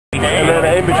And then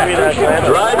in between that,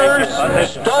 drivers,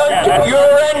 start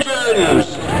your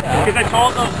engines. Because I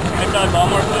told them I've done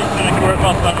Baltimore police and I can work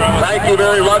off Sunrise. Thank you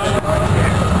very much.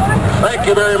 Thank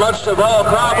you very much to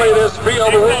Bob. Probably this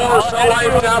field roars so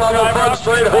wiped out on the front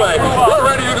straightaway. We're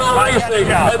ready to go racing.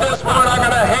 At this point, I'm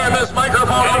going to hand this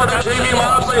microphone over to Jamie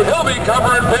Mosley. He'll be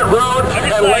covering pit road.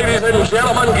 And ladies and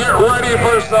gentlemen, get ready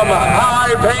for some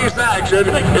high-paced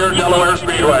action here at Delaware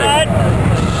Speedway.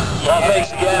 Well, thanks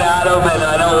again, Adam, and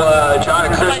I know John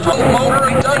and Chris.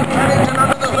 Motor and Doug Kennington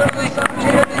under the hood of the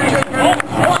 17 of DJ Kennington.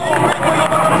 Oh, big wheel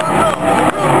on the front row.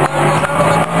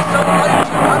 Keystone Light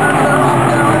 200, they're off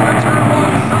down in the turn one.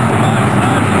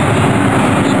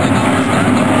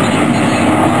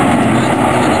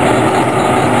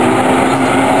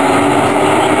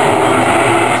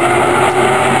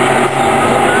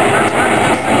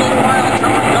 Single file,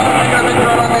 John Doug making a big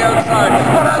run on the outside.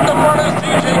 But at the front is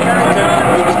DJ Kennington.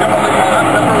 He's going to lead lap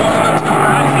number one of the two.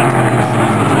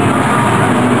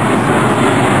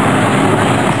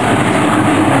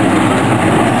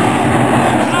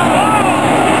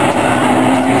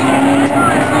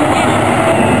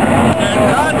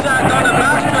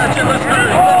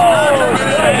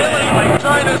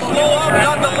 Trying to slow up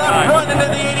on the left front into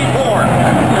the 84.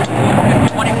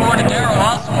 24 to Darrow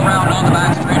also around on the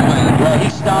back straightaway. Yeah, he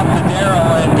stopped the Darrow,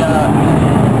 and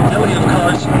Billy, of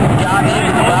course, got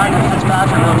into the back of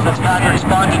Fitzpatrick when Fitzpatrick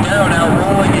spun to Darrow, now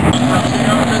rolling it from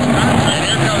Fitzpatrick. And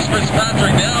here comes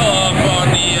Fitzpatrick now up on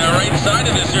the right side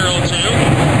of the 02.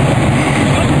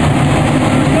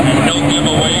 And he'll give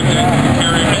a wave to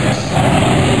Kerry Mix.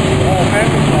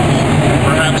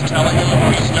 Perhaps telling him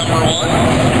he's number one.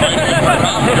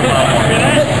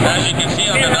 As you can see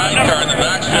on the 9 car in the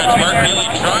backstretch, Mark Neely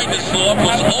tried to slow up,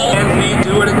 was all. And he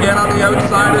do it again on the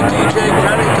outside of DJ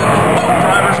Kennington. Both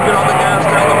drivers get on the gas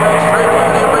down the front straightaway,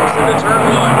 and they race into turn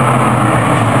one.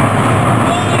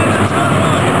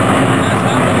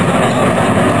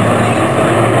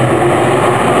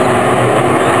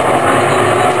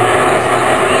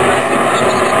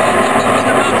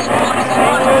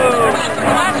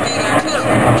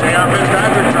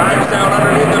 Fitzpatrick drives down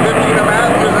underneath the 15 of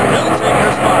Matthews, and he'll take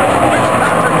the spot.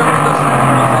 Fitzpatrick up to the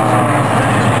second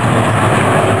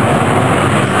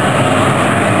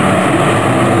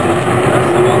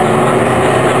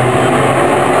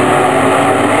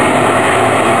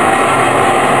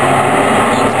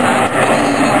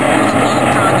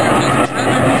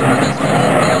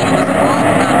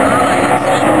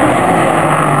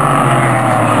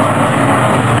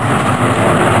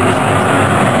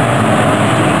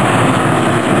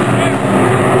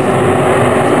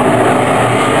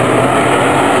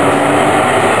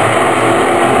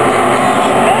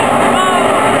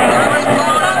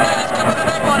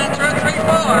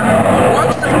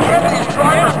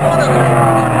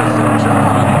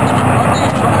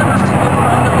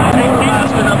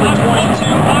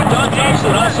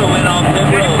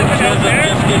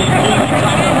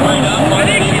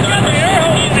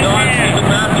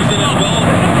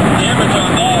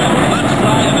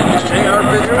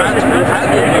Fitzpatrick had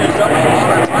to do something.